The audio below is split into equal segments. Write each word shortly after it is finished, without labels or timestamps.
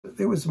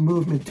There was a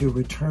movement to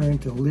return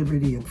to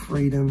liberty and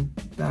freedom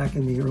back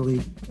in the early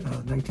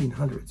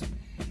 1900s.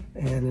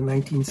 And in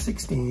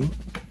 1916,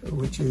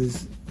 which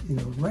is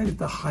right at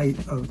the height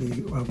of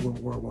World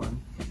War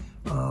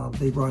I,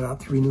 they brought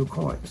out 3 new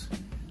coins.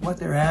 What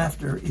they're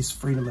after is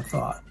freedom of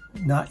thought.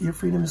 Not your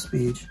freedom of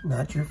speech,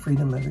 not your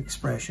freedom of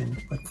expression,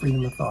 but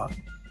freedom of thought.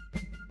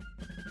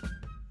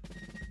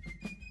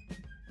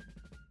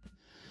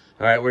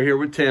 All right, we're here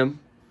with Tim,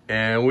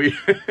 and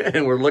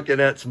we're looking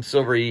at some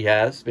silver he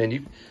has.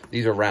 Man,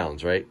 these are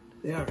rounds, right?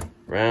 They are.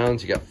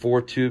 Rounds. You got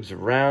 4 tubes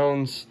of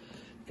rounds.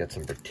 You got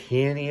some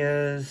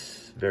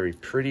Britannias. Very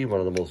pretty. One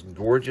of the most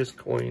gorgeous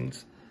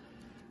coins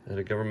that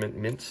a government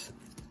mints,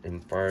 as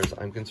far as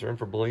I'm concerned,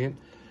 for bullion.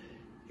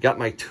 You got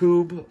my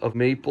tube of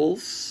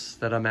maples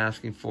that I'm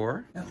asking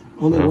for. Yeah.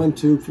 Only one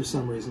tube for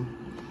some reason.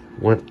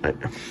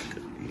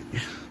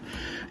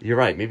 You're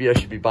right. Maybe I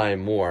should be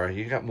buying more.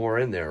 You got more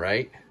in there,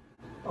 right?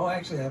 Oh, I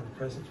actually have a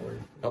present for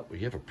you. Oh, you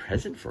have a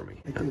present for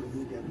me? I do.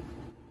 You get it.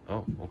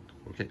 Oh,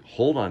 okay.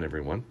 Hold on,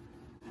 everyone.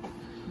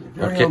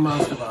 Your very own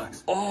monster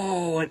box.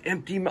 Oh, an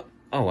empty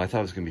oh, I thought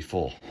it was going to be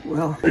full.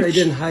 Well, they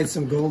didn't hide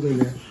some gold in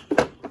there.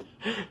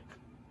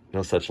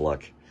 No such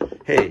luck.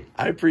 Hey,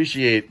 I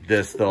appreciate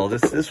this, though.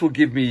 This will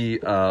give me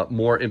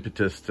more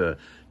impetus to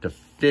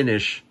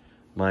finish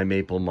my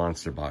maple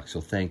monster box. So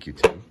thank you,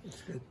 Tim.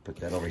 That's good. Put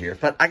that over here.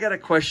 But I got a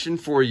question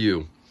for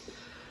you.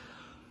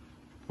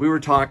 We were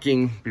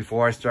talking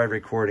before I started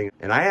recording,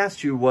 and I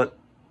asked you what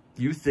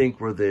you think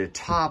were the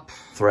top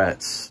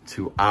threats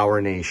to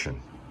our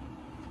nation.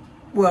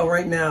 Well,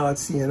 right now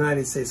it's the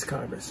United States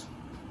Congress.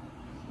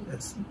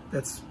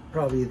 That's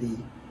probably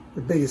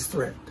the biggest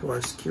threat to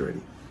our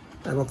security.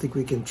 I don't think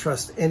we can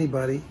trust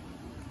anybody.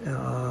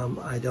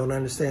 I don't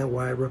understand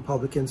why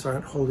Republicans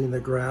aren't holding their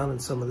ground in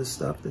some of this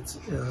stuff that's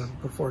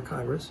before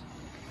Congress.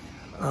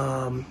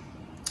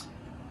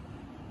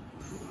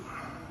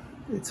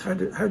 It's hard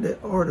to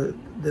order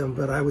them,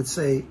 but I would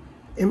say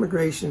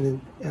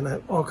immigration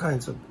and all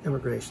kinds of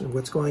immigration,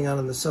 what's going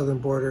on the southern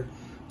border,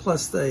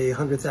 plus the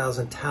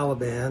 100,000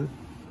 Taliban,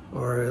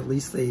 or at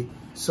least the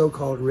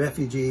so-called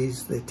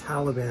refugees the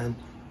Taliban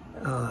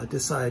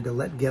decided to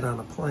let get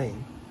on a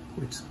plane,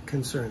 which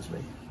concerns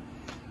me.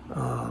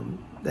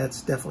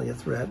 That's definitely a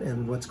threat,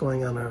 and what's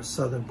going on our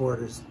southern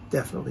border is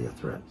definitely a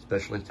threat.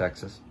 Especially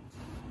Texas.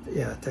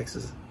 Yeah,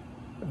 Texas.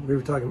 We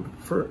were talking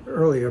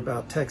earlier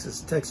about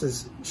Texas.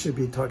 Texas should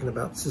be talking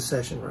about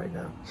secession right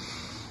now.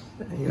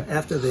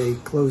 After they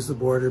close the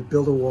border,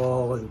 build a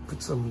wall, and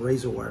put some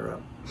razor wire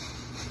up.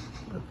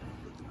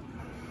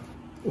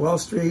 Wall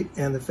Street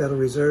and the Federal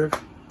Reserve,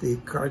 the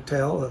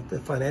cartel, the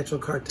financial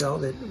cartel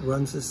that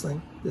runs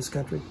this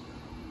country,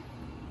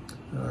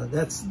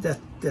 that's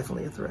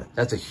definitely a threat.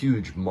 That's a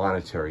huge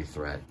monetary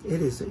threat.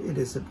 It's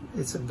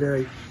a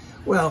very,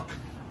 well,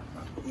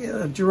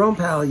 Jerome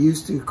Powell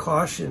used to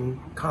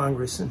caution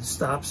Congress and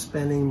stop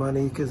spending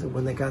money, because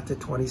when they got to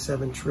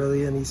 27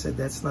 trillion, he said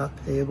that's not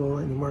payable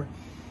anymore.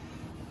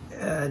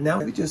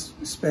 Now we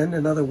just spend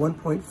another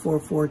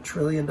 $1.44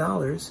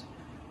 trillion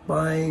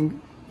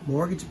buying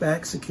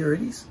mortgage-backed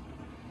securities.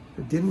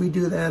 Didn't we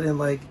do that in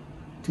like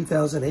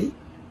 2008?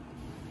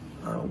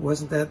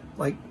 Wasn't that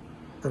like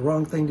the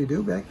wrong thing to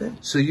do back then?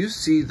 So you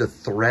see the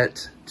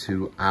threat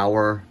to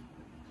our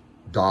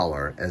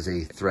dollar as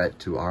a threat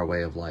to our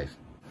way of life?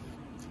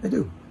 I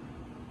do.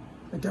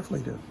 I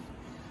definitely do.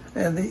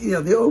 And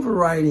the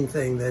overriding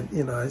thing that,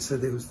 I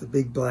said it was the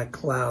big black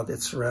cloud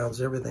that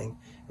surrounds everything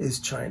is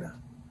China.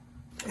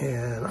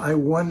 And I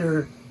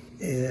wonder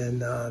in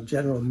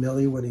General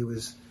Milley, when he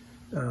was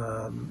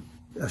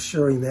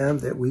assuring them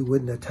that we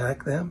wouldn't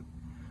attack them,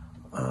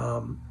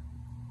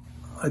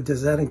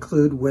 does that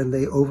include when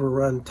they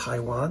overrun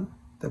Taiwan,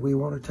 that we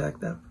won't attack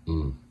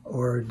them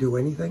or do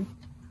anything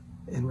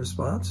in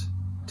response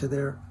to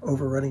their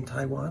overrunning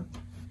Taiwan?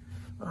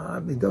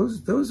 I mean,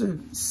 those are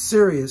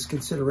serious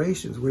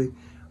considerations.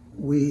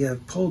 We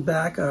have pulled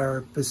back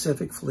our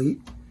Pacific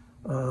Fleet.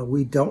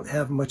 We don't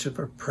have much of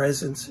a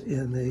presence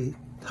in the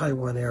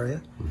Taiwan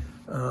area.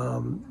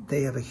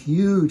 They have a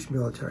huge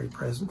military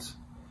presence,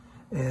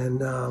 and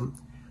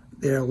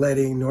they're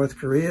letting North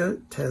Korea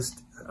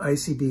test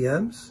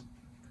ICBMs.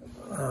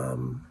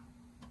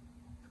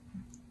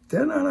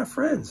 They're not our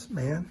friends,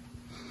 man.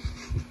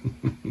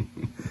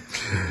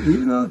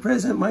 Even though the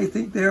president might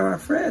think they're our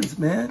friends,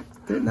 man,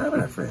 they're not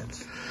our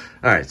friends.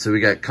 All right, so we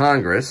got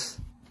Congress,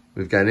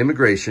 we've got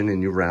immigration,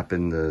 and you wrap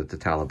in the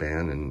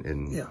Taliban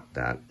and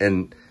that,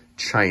 and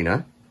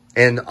China,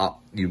 and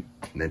you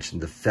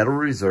mentioned the Federal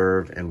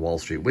Reserve and Wall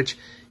Street, which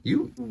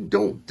you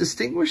don't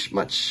distinguish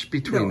much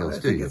between those,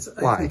 do you?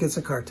 Why? I think it's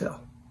a cartel.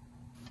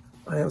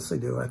 I honestly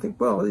do. I think,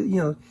 well,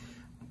 the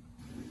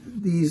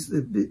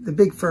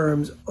big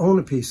firms own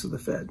a piece of the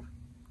Fed.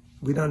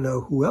 We don't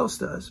know who else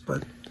does,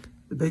 but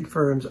the big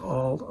firms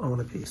all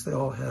own a piece. They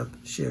all have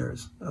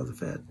shares of the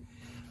Fed.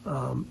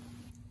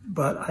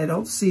 But I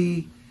don't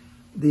see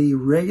the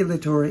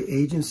regulatory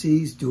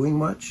agencies doing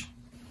much.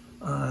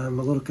 I'm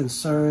a little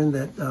concerned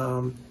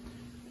that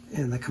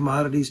in the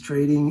commodities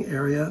trading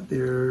area,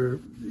 there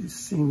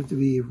seem to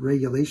be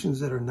regulations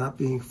that are not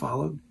being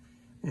followed,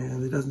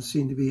 and there doesn't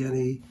seem to be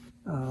any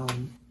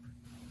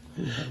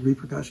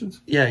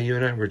repercussions. Yeah, you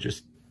and I were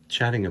just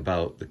chatting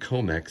about the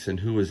COMEX and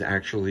who is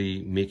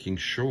actually making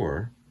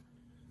sure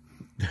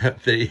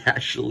that they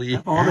actually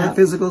have all that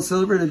physical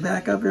silver to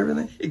back up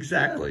everything.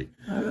 Exactly.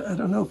 I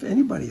don't know if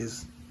anybody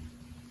is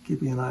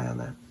keeping an eye on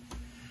that,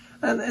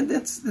 and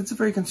that's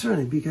very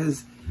concerning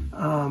because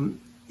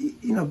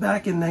you know,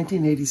 back in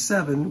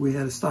 1987 we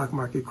had a stock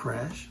market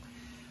crash,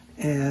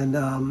 and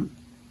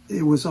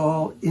it was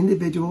all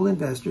individual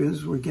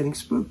investors were getting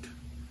spooked.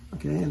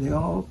 Okay, and they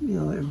all, you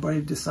know,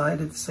 everybody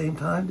decided at the same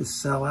time to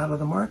sell out of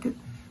the market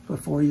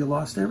before you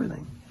lost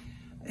everything.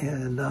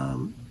 And,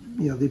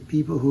 you know, the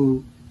people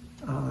who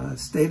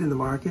stayed in the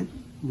market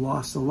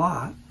lost a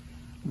lot.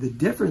 The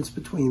difference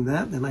between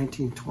that and the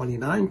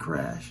 1929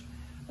 crash,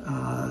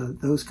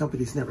 those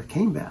companies never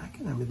came back.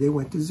 I mean, they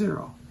went to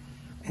zero.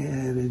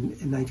 And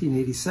in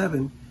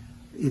 1987,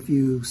 if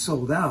you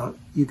sold out,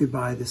 you could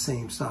buy the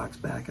same stocks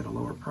back at a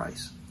lower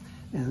price.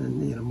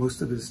 And, you know,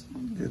 most of us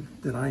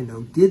that I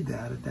know did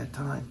that at that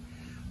time.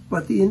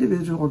 But the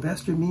individual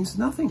investor means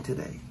nothing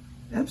today.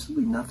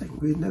 Absolutely nothing.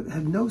 We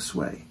had no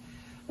sway.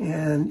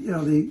 And, you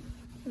know, the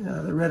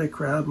Reddit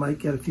crowd might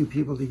get a few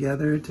people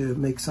together to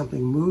make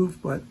something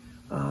move, but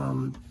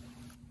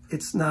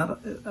it's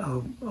not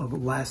of a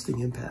lasting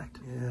impact.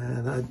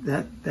 And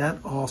that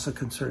also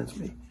concerns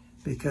me,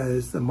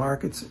 because the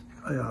markets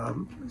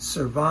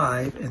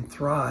survive and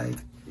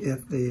thrive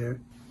if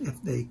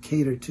they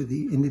cater to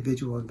the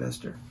individual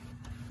investor.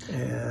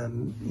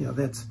 And, you know,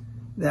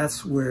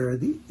 that's where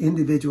the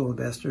individual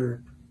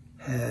investor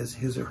has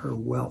his or her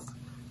wealth.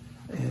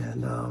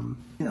 And,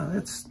 you know,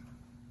 that's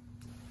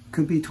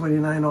could be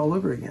 29 all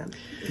over again,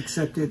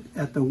 except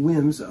at the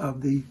whims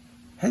of the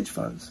hedge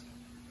funds.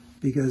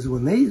 Because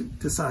when they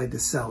decide to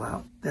sell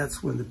out,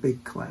 that's when the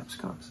big collapse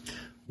comes.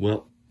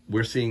 Well,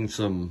 we're seeing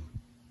some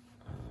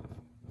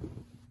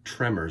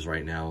tremors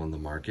right now in the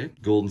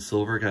market. Gold and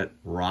silver got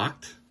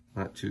rocked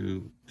not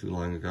too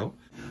long ago.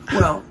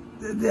 Well,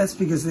 that's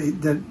because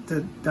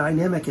the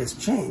dynamic has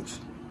changed.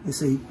 You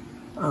see,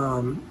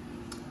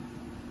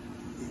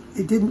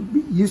 it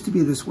didn't used to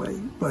be this way,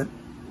 but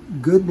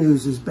good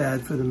news is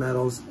bad for the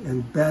metals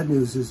and bad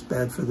news is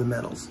bad for the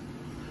metals,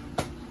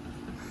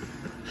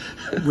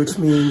 which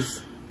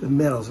means the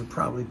metals are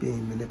probably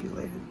being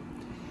manipulated.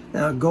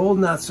 Now, gold,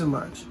 not so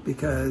much,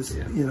 because,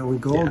 you know, when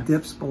gold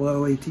dips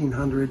below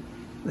 1800,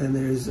 then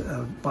there's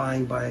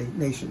buying by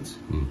nations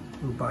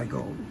who buy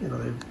gold. You know,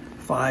 there are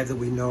 5 that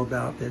we know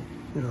about that,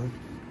 you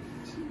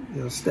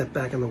know, step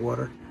back in the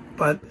water.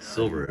 But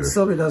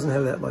silver doesn't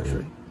have that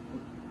luxury.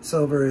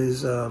 Silver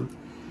is, and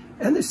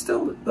there's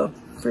still a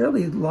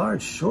fairly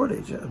large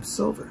shortage of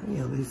silver. You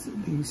know,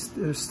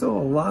 there's still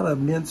a lot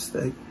of mints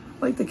that,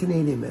 like the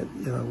Canadian Mint.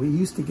 You know, we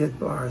used to get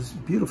bars,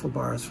 beautiful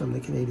bars from the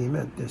Canadian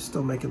Mint. They're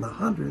still making the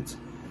hundreds.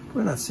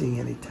 We're not seeing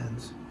any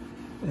tens.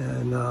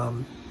 And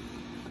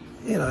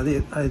you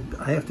know,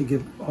 I have to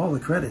give all the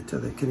credit to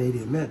the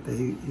Canadian Mint. They,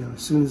 you know,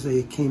 as soon as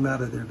they came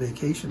out of their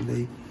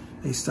vacation,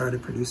 they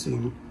started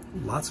producing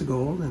lots of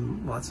gold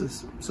and lots of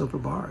silver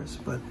bars,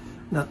 but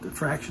not the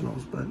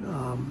fractionals. But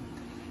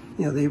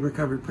you know, they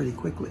recovered pretty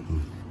quickly.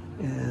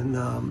 And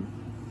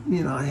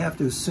you know, I have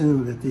to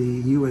assume that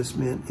the U.S.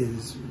 Mint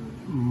is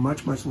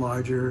much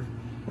larger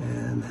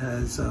and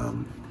has you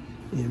know,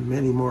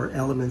 many more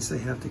elements they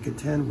have to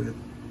contend with,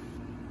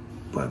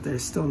 but they're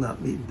still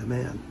not meeting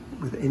demand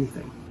with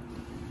anything.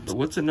 So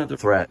what's another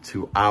threat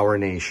to our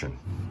nation?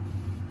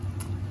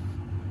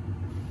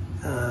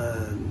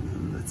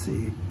 Let's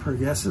see,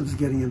 progressives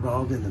getting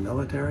involved in the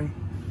military.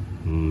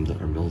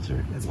 Our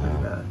military. That's pretty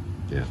bad.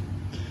 Yeah.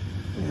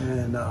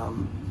 And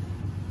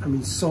I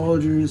mean,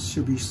 soldiers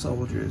should be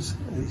soldiers.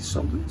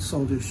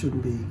 Soldiers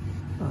shouldn't be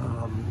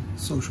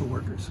social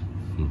workers.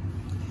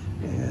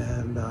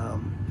 And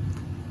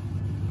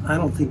I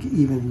don't think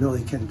even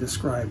Millie can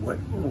describe what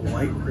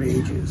white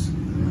rage is.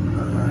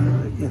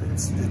 You know,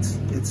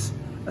 it's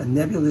a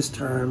nebulous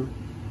term.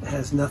 It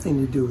has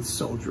nothing to do with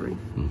soldiering.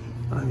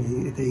 I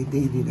mean, they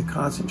need to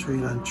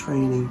concentrate on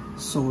training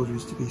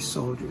soldiers to be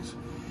soldiers,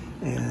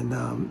 and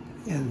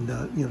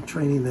you know,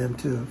 training them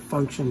to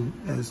function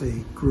as a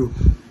group,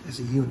 as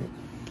a unit,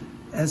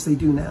 as they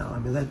do now. I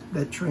mean,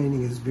 that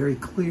training is very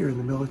clear in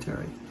the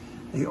military.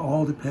 They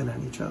all depend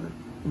on each other,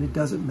 and it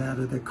doesn't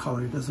matter their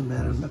color, it doesn't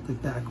matter about their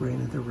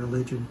background or their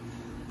religion.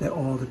 They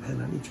all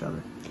depend on each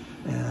other,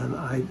 and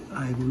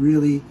I'm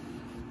really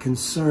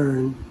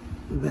concerned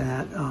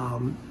that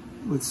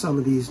with some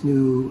of these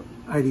new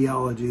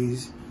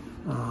ideologies,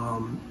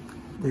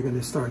 they're going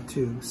to start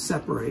to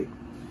separate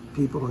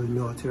people in the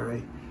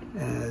military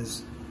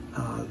as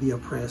the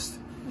oppressed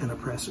and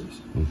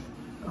oppressors.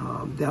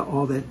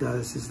 All that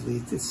does is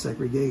lead to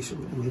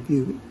segregation. I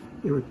mean,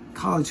 there are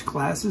college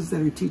classes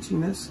that are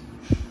teaching this,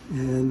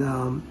 and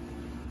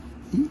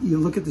you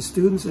look at the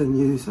students and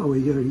you say, oh,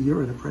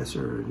 you're an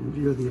oppressor and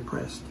you're the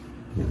oppressed.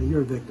 You know,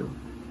 you're a victim.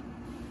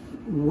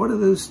 What do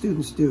those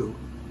students do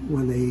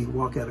when they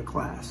walk out of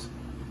class?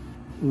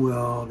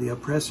 will the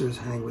oppressors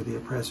hang with the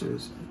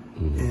oppressors,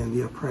 and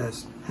the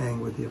oppressed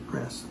hang with the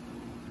oppressed.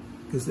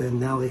 Because then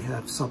now they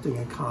have something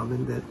in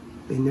common that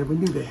they never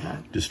knew they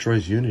had.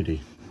 Destroys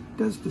unity. It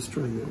does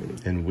destroy unity.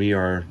 And we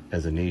are,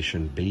 as a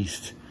nation,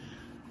 based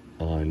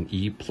on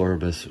e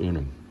pluribus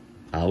unum.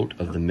 Out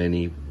of the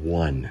many,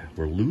 one.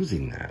 We're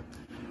losing that.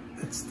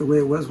 That's the way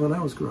it was when I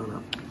was growing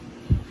up.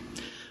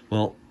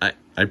 Well, I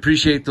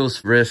appreciate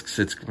those risks.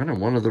 It's kind of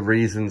one of the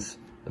reasons,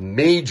 the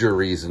major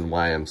reason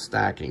why I'm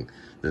stacking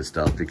this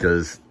stuff,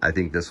 because I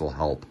think this will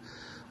help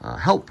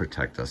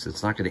protect us.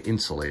 It's not going to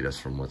insulate us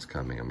from what's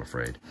coming, I'm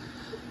afraid.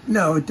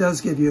 No, it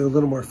does give you a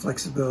little more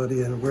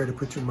flexibility in where to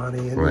put your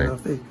money. And right. You know,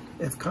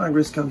 if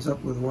Congress comes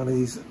up with one of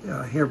these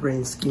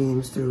harebrained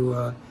schemes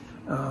to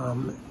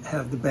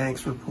have the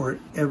banks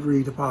report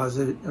every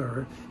deposit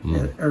or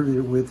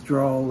every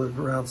withdrawal of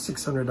around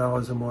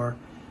 $600 or more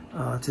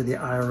to the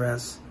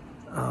IRS,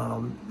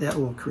 that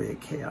will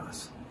create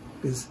chaos,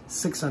 because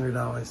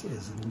 $600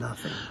 is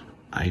nothing.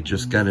 I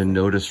just got a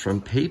notice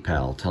from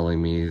PayPal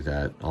telling me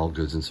that all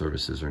goods and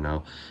services are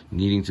now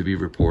needing to be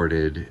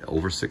reported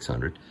over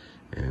 600.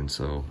 And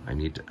so I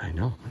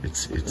know,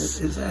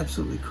 it's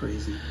absolutely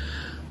crazy.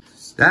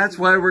 That's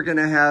why we're going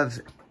to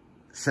have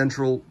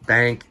central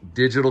bank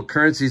digital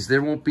currencies.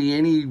 There won't be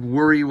any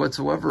worry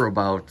whatsoever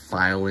about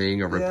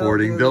filing or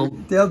reporting.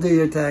 They'll do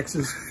your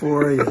taxes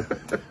for you.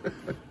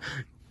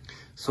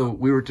 So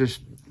we were just,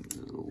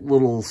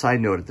 little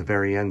side note at the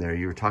very end there,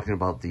 you were talking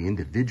about the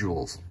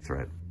individual's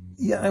threat.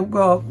 Yeah,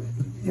 well,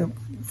 you know,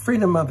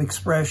 freedom of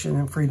expression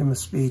and freedom of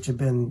speech have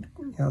been,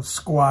 you know,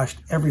 squashed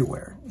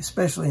everywhere,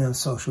 especially on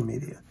social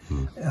media.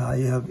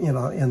 You have, you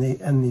know,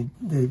 and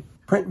the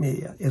print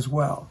media as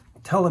well,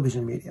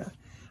 television media.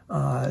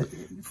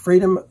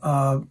 Freedom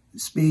of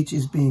speech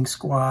is being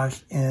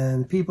squashed,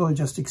 and people are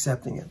just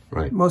accepting it.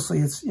 Right. Mostly,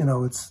 it's, you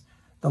know, it's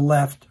the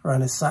left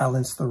trying to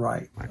silence the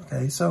right.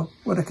 Okay, so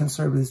what do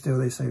conservatives do?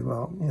 They say,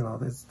 well, you know,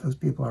 those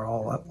people are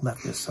all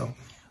leftists, so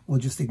we'll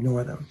just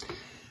ignore them.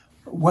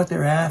 What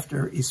they're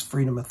after is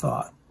freedom of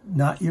thought,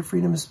 not your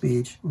freedom of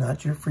speech,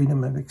 not your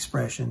freedom of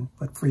expression,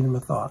 but freedom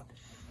of thought.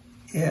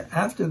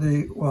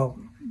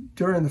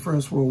 During the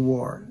First World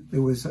War,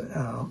 there was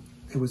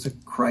a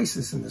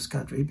crisis in this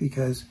country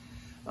because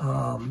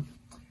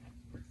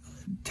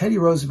Teddy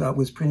Roosevelt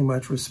was pretty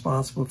much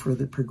responsible for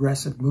the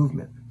progressive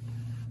movement,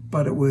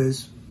 but it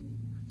was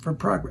for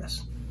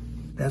progress.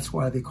 That's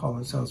why they call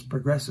themselves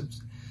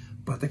progressives.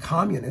 But the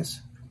communists,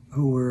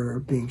 who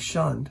were being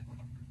shunned,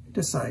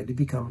 decided to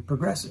become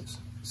progressives.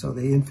 So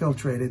they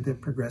infiltrated the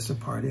Progressive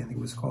Party. I think it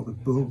was called the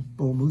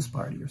Bull Moose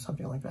Party or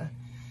something like that.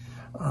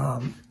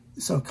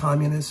 So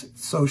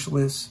communists,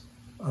 socialists,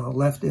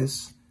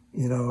 leftists,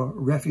 you know,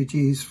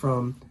 refugees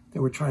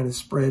that were trying to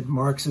spread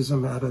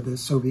Marxism out of the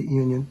Soviet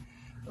Union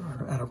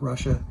or out of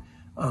Russia,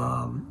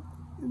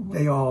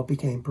 they all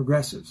became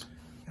progressives.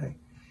 Okay?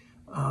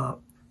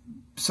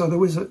 So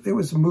there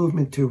was a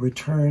movement to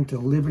return to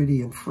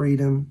liberty and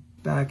freedom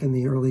back in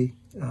the early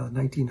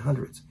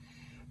 1900s.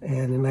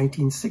 And in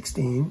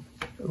 1916,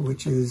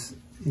 which is,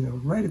 you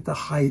know, right at the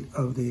height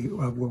of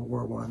World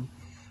War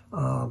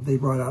I, they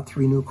brought out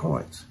 3 new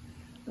coins.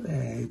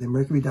 The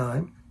Mercury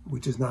dime,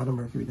 which is not a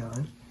Mercury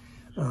dime,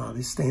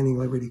 the Standing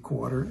Liberty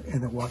quarter,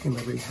 and the Walking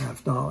Liberty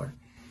 $50.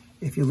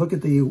 If you look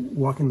at the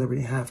Walking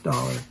Liberty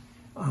 $50,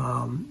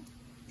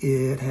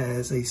 it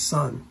has a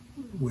sun,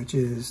 which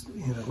is,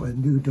 you know, a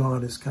new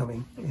dawn is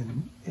coming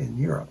in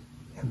Europe,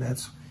 and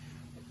that's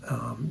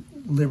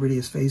liberty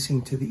is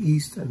facing to the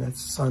east, and that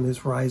sun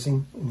is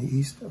rising in the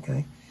east.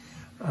 Okay,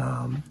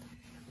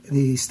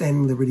 the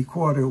Standing Liberty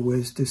quarter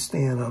was to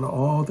stand on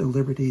all the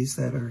liberties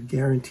that are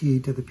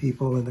guaranteed to the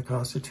people in the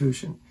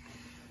Constitution.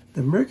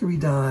 The Mercury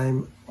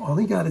dime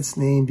only got its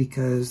name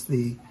because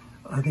I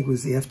think it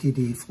was the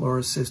FTD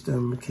flora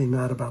system came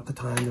out about the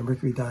time the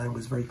Mercury dime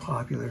was very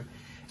popular,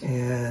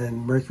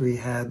 and Mercury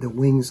had the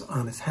wings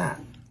on its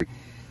hat.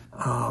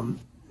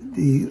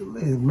 The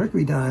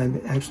Mercury dime,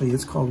 actually,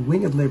 it's called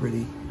Winged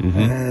Liberty,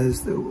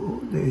 has the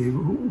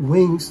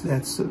wings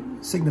that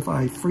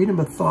signify freedom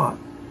of thought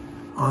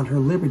on her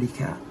Liberty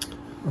cap.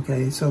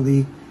 Okay, so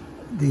the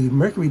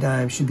Mercury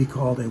dime should be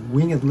called a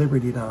Winged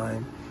Liberty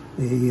dime.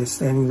 The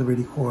Standing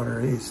Liberty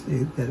quarter is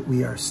that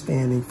we are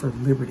standing for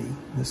liberty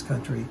in this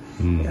country,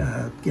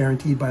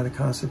 guaranteed by the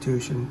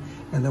Constitution.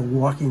 And the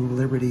Walking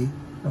Liberty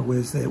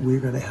was that we're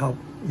going to help,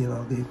 you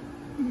know,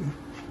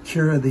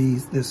 cure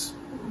this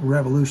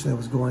revolution that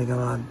was going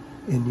on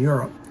in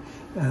Europe.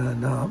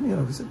 And you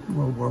know,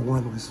 World War I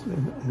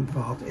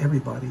involved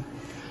everybody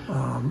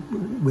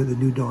with a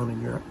new dawn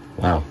in Europe.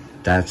 Wow,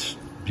 that's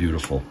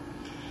beautiful.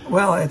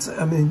 Well,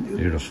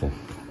 beautiful.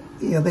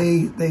 Yeah,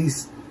 they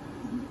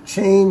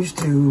changed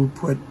to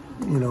put,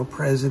 you know,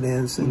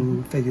 presidents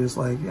and figures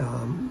like,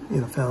 you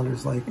know,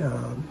 founders like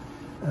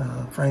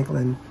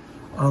Franklin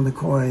on the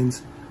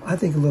coins, I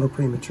think a little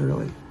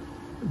prematurely.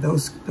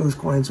 Those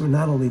coins were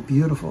not only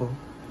beautiful,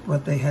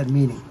 but they had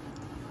meaning.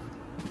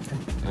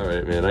 All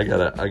right, man, I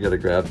gotta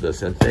grab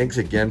this. And thanks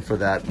again for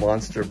that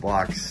monster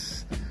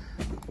box.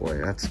 Boy,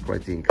 that's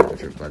quite the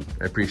encounter, bud.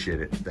 I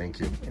appreciate it. Thank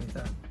you.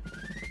 Anytime.